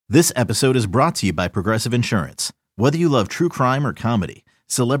This episode is brought to you by Progressive Insurance. Whether you love true crime or comedy,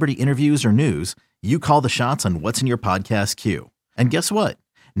 celebrity interviews or news, you call the shots on what's in your podcast queue. And guess what?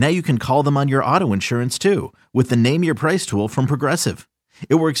 Now you can call them on your auto insurance too with the Name Your Price tool from Progressive.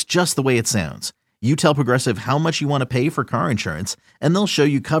 It works just the way it sounds. You tell Progressive how much you want to pay for car insurance, and they'll show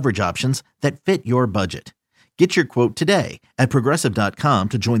you coverage options that fit your budget. Get your quote today at Progressive.com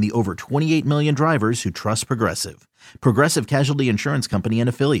to join the over 28 million drivers who trust Progressive. Progressive Casualty Insurance Company and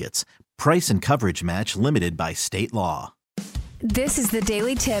Affiliates. Price and coverage match limited by state law. This is the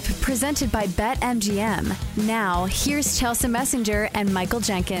Daily Tip presented by BetMGM. Now, here's Chelsea Messenger and Michael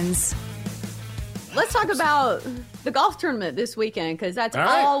Jenkins. Let's talk about the golf tournament this weekend, because that's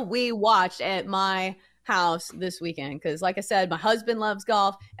all we watched at my house this weekend. Because like I said, my husband loves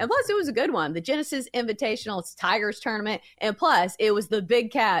golf, and plus it was a good one. The Genesis Invitational, it's Tigers tournament, and plus it was the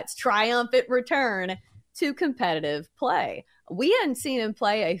Big Cats triumphant return to competitive play. We hadn't seen him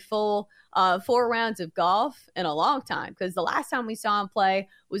play a full 4 rounds of golf in a long time, because the last time we saw him play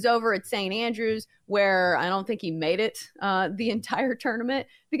was over at St. Andrews, where I don't think he made it the entire tournament,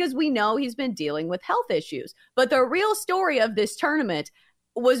 because we know he's been dealing with health issues. But the real story of this tournament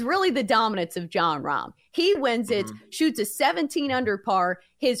was really the dominance of Jon Rahm. He wins it, shoots a 17 under par,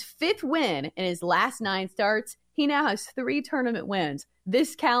 his 5th win in his last 9 starts. He now has 3 tournament wins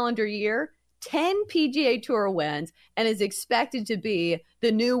this calendar year, 10 PGA Tour wins, and is expected to be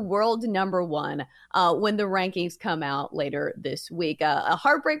the new world number 1 when the rankings come out later this week. A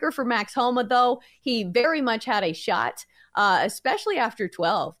heartbreaker for Max Homa, though. He very much had a shot, especially after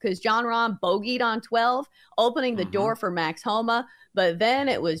 12, because Jon Rahm bogeyed on 12, opening the door for Max Homa. But then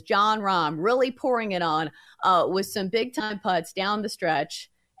it was Jon Rahm really pouring it on with some big-time putts down the stretch.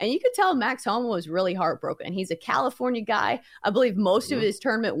 And you could tell Max Homa was really heartbroken. He's a California guy. I believe most of his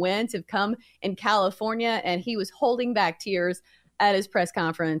tournament wins have come in California, and he was holding back tears at his press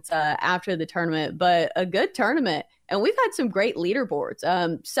conference after the tournament. But a good tournament. And we've had some great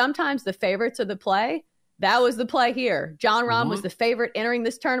leaderboards. Sometimes the favorites of the play, that was the play here. Jon Rahm was the favorite entering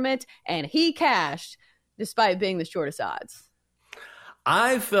this tournament, and he cashed despite being the shortest odds.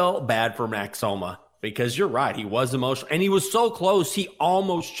 I felt bad for Max Homa, because you're right. He was emotional, and he was so close. He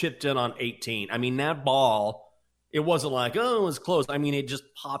almost chipped in on 18. I mean, that ball, it wasn't like, oh, it was close. I mean, it just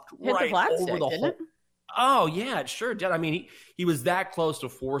popped right over the hole. Oh, yeah, it sure did. I mean, he was that close to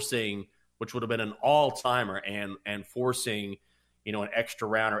forcing, which would have been an all-timer, and forcing, an extra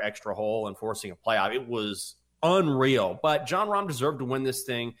round or extra hole and forcing a playoff. It was unreal. But Jon Rahm deserved to win this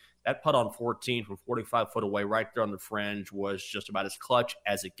thing. That putt on 14 from 45 foot away right there on the fringe was just about as clutch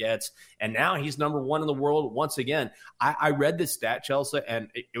as it gets. And now he's number 1 in the world once again. I read this stat, Chelsea,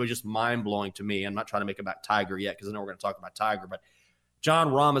 and it was just mind-blowing to me. I'm not trying to make it about Tiger yet, because I know we're going to talk about Tiger, but Jon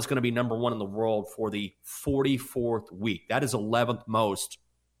Rahm is going to be number 1 in the world for the 44th week. That is 11th most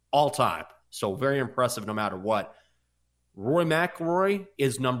all time. So very impressive no matter what. Rory McIlroy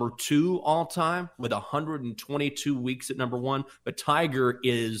is number 2 all time with 122 weeks at number 1, but Tiger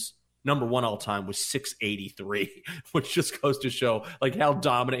is number 1 all time with 683, which just goes to show like how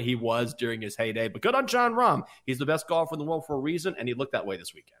dominant he was during his heyday. But good on Jon Rahm. He's the best golfer in the world for a reason, and he looked that way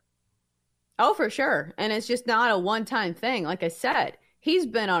this weekend. Oh, for sure. And it's just not a one-time thing. Like I said, he's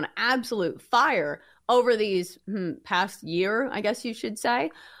been on absolute fire over these past year, I guess you should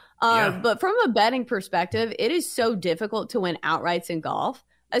say. But from a betting perspective, it is so difficult to win outrights in golf,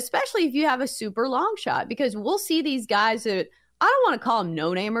 especially if you have a super long shot, because we'll see these guys that I don't want to call them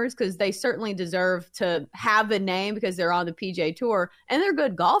no-namers, because they certainly deserve to have a name because they're on the PGA Tour and they're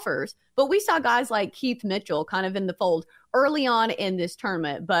good golfers. But we saw guys like Keith Mitchell kind of in the fold early on in this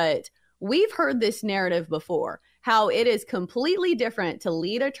tournament. But we've heard this narrative before, how it is completely different to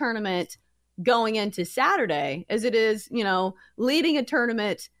lead a tournament going into Saturday as it is, leading a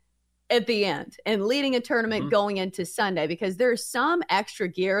tournament at the end and leading a tournament going into Sunday, because there's some extra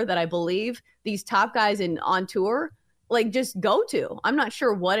gear that I believe these top guys on tour just go to. I'm not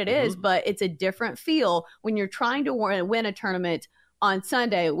sure what it is, but it's a different feel when you're trying to win a tournament on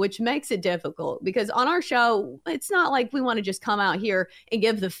Sunday, which makes it difficult, because on our show, it's not like we want to just come out here and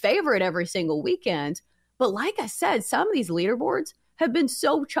give the favorite every single weekend. But like I said, some of these leaderboards have been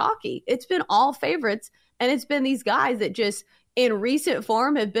so chalky. It's been all favorites, and it's been these guys that just in recent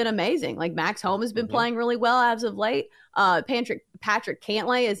form have been amazing. Like Max Homa has been playing really well as of late. Patrick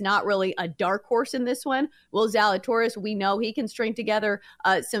Cantlay is not really a dark horse in this one. Will Zalatoris, we know he can string together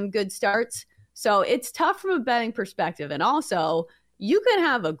some good starts. So it's tough from a betting perspective. And also, you can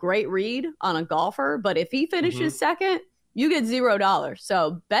have a great read on a golfer, but if he finishes second, you get $0.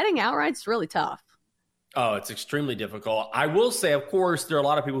 So betting outright's really tough. Oh, it's extremely difficult. I will say, of course, there are a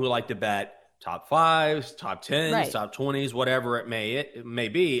lot of people who like to bet top 5s, top 10s, Right. top 20s, whatever it may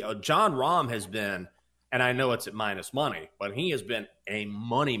be. Jon Rahm has been, and I know it's at minus money, but he has been a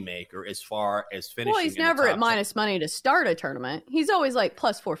money maker as far as finishing. Well, he's in never the at top minus money to start a tournament. He's always like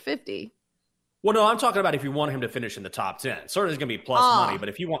plus 450. Well, no, I'm talking about if you want him to finish in the top 10. Certainly, it's going to be plus money, but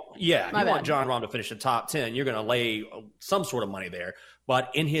if you want, if you want Jon Rahm to finish in the top 10, you're going to lay some sort of money there. But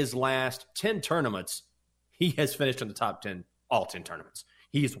in his last 10 tournaments, he has finished in the top 10, all 10 tournaments.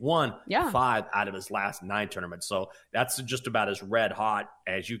 He's won 5 out of his last 9 tournaments. So that's just about as red hot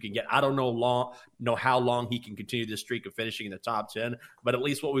as you can get. I don't know how long he can continue this streak of finishing in the top 10, but at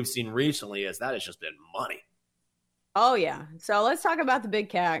least what we've seen recently is that has just been money. Oh, yeah. So let's talk about the big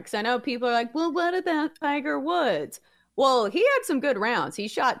cat, because I know people are like, well, what about Tiger Woods? Well, he had some good rounds. He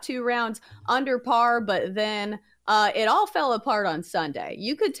shot 2 rounds under par, but then it all fell apart on Sunday.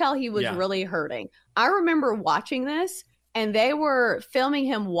 You could tell he was really hurting. I remember watching this, and they were filming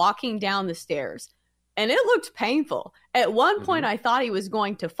him walking down the stairs, and it looked painful. At one point, I thought he was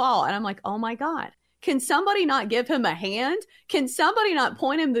going to fall, and I'm like, oh, my God. Can somebody not give him a hand? Can somebody not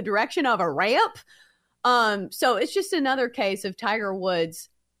point him the direction of a ramp? So it's just another case of Tiger Woods.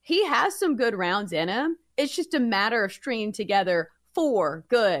 He has some good rounds in him. It's just a matter of stringing together 4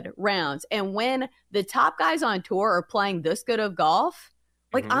 good rounds. And when the top guys on tour are playing this good of golf,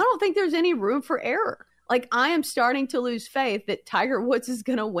 like, I don't think there's any room for error. Like, I am starting to lose faith that Tiger Woods is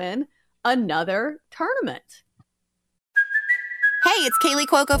going to win another tournament. Hey, it's Kaylee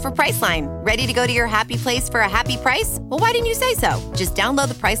Cuoco for Priceline. Ready to go to your happy place for a happy price? Well, why didn't you say so? Just download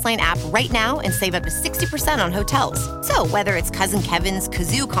the Priceline app right now and save up to 60% on hotels. So whether it's Cousin Kevin's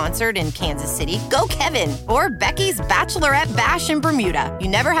Kazoo Concert in Kansas City, go Kevin, or Becky's Bachelorette Bash in Bermuda, you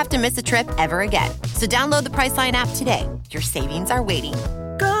never have to miss a trip ever again. So download the Priceline app today. Your savings are waiting.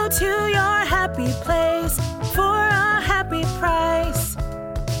 Go to your happy place for a happy price.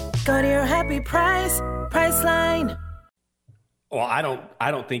 Go to your happy price, Priceline. Well,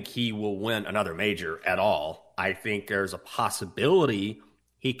 I don't think he will win another major at all. I think there's a possibility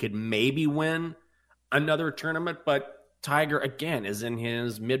he could maybe win another tournament, but Tiger, again, is in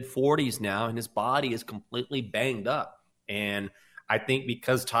his mid-40s now, and his body is completely banged up. And I think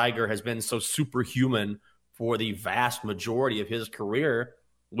because Tiger has been so superhuman for the vast majority of his career,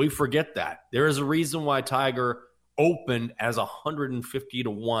 we forget that. There is a reason why Tiger opened as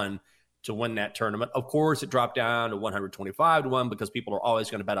 150-1 to win that tournament. Of course, it dropped down to 125-1 because people are always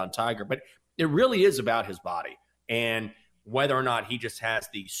going to bet on Tiger, but it really is about his body and whether or not he just has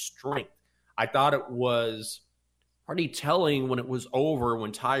the strength. I thought it was pretty telling when it was over,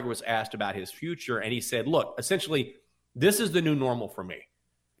 when Tiger was asked about his future, and he said, look, essentially, this is the new normal for me.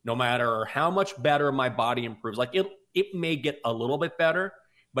 No matter how much better my body improves, like it may get a little bit better,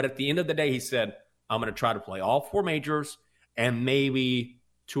 but at the end of the day, he said, I'm going to try to play all 4 majors and maybe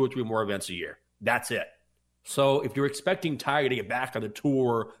 2 or 3 more events a year. That's it. So if you're expecting Tiger to get back on the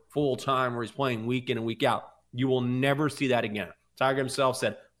tour full time where he's playing week in and week out, you will never see that again. Tiger himself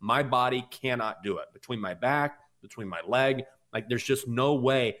said, my body cannot do it. Between my back, between my leg, like there's just no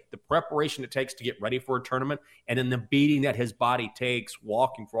way. The preparation it takes to get ready for a tournament and then the beating that his body takes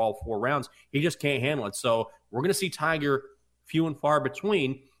walking for all 4 rounds, he just can't handle it. So we're going to see Tiger few and far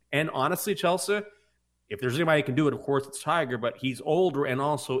between. And honestly, Chelsea, if there's anybody who can do it, of course, it's Tiger, but he's older, and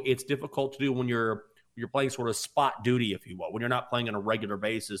also it's difficult to do when you're playing sort of spot duty, if you will, when you're not playing on a regular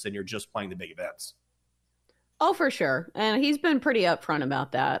basis and you're just playing the big events. Oh, for sure. And he's been pretty upfront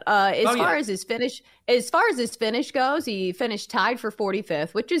about that. As far as his finish goes, he finished tied for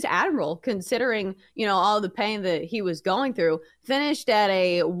 45th, which is admirable considering, all the pain that he was going through. Finished at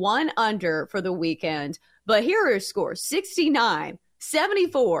a 1 under for the weekend. But here are his scores: 69,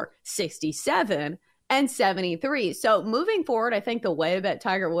 74, 67, and 73. So moving forward, I think the way to bet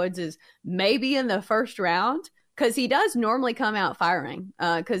Tiger Woods is maybe in the first round, because he does normally come out firing,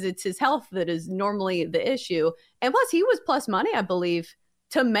 because it's his health that is normally the issue. And plus, he was plus money, I believe,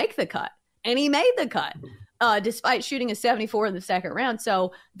 to make the cut. And he made the cut, despite shooting a 74 in the second round.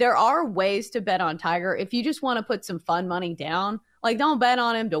 So there are ways to bet on Tiger. If you just want to put some fun money down, like don't bet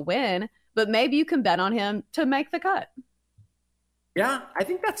on him to win, but maybe you can bet on him to make the cut. Yeah, I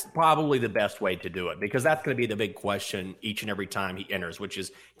think that's probably the best way to do it, because that's going to be the big question each and every time he enters, which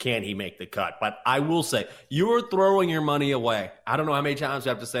is, can he make the cut? But I will say, you are throwing your money away. I don't know how many times I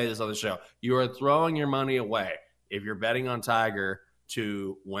have to say this on the show. You are throwing your money away if you're betting on Tiger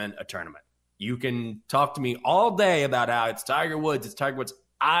to win a tournament. You can talk to me all day about how it's Tiger Woods, it's Tiger Woods.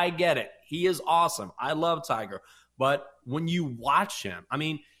 I get it. He is awesome. I love Tiger. But when you watch him, I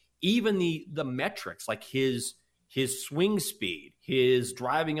mean, even the metrics, like his swing speed, his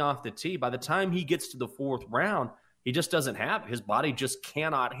driving off the tee, by the time he gets to the 4th round, He just doesn't have it. His body just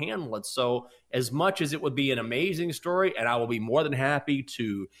cannot handle it. So as much as it would be an amazing story, and I will be more than happy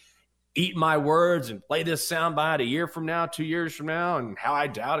to eat my words and play this soundbite a year from now, 2 years from now, and how I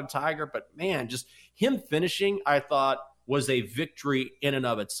doubted Tiger. But man, just him finishing, I thought was a victory in and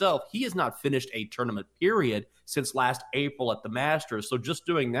of itself. He has not finished a tournament period since last April at the Masters. So just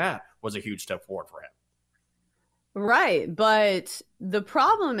doing that was a huge step forward for him. Right. But the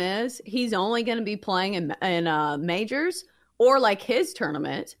problem is he's only going to be playing in majors or like his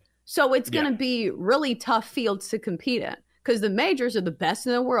tournament. So it's going to be really tough fields to compete in, because the majors are the best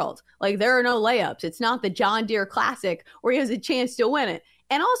in the world. Like, there are no layups. It's not the John Deere Classic where he has a chance to win it.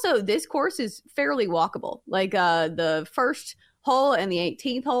 And also, this course is fairly walkable. Like, the first hole and the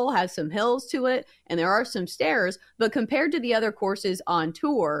 18th hole has some hills to it, and there are some stairs. But compared to the other courses on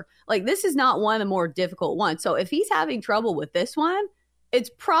tour, like, this is not one of the more difficult ones. So if he's having trouble with this one, it's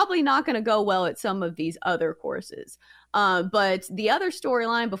probably not going to go well at some of these other courses. But the other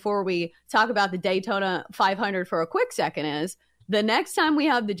storyline before we talk about the Daytona 500 for a quick second is the next time we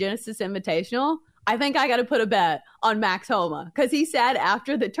have the Genesis Invitational, I think I got to put a bet on Max Homa, because he said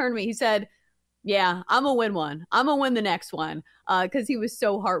after the tournament, he said, yeah, I'm going to win one. I'm going to win the next one, because he was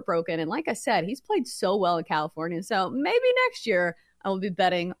so heartbroken. And like I said, he's played so well in California. So maybe next year I will be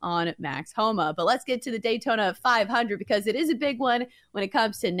betting on Max Homa. But let's get to the Daytona 500, because it is a big one when it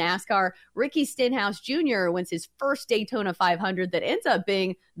comes to NASCAR. Ricky Stenhouse Jr. wins his first Daytona 500 that ends up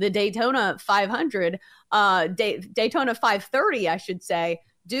being the Daytona 500, Daytona 530, I should say,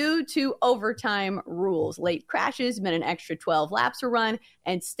 due to overtime rules. Late crashes meant an extra 12 laps to run,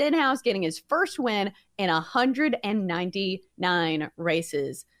 and Stenhouse getting his first win in 199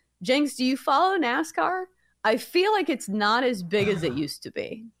 races. Jenks, do you follow NASCAR? I feel like it's not as big as it used to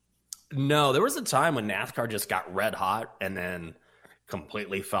be. No, there was a time when NASCAR just got red hot and then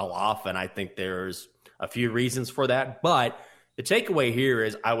completely fell off, and I think there's a few reasons for that. But the takeaway here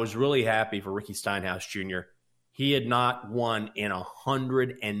is I was really happy for Ricky Stenhouse Jr. He had not won in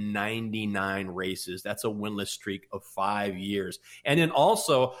 199 races. That's a winless streak of 5 years. And then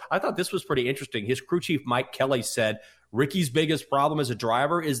also, I thought this was pretty interesting. His crew chief, Mike Kelly, said Ricky's biggest problem as a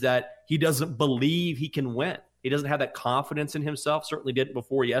driver is that he doesn't believe he can win. He doesn't have that confidence in himself, certainly didn't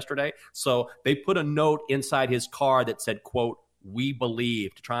before yesterday. So they put a note inside his car that said, quote, "We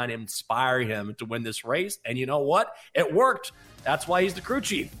believe," to try and inspire him to win this race. And you know what? It worked. That's why he's the crew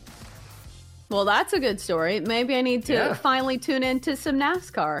chief. Well, that's a good story. Maybe I need to finally tune into some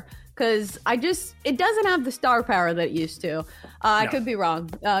NASCAR, because it doesn't have the star power that it used to. I could be wrong.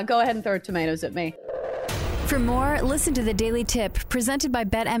 Go ahead and throw tomatoes at me. For more, listen to the Daily Tip presented by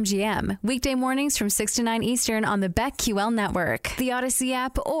BetMGM. Weekday mornings from 6 to 9 Eastern on the BetQL network, the Odyssey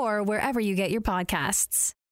app, or wherever you get your podcasts.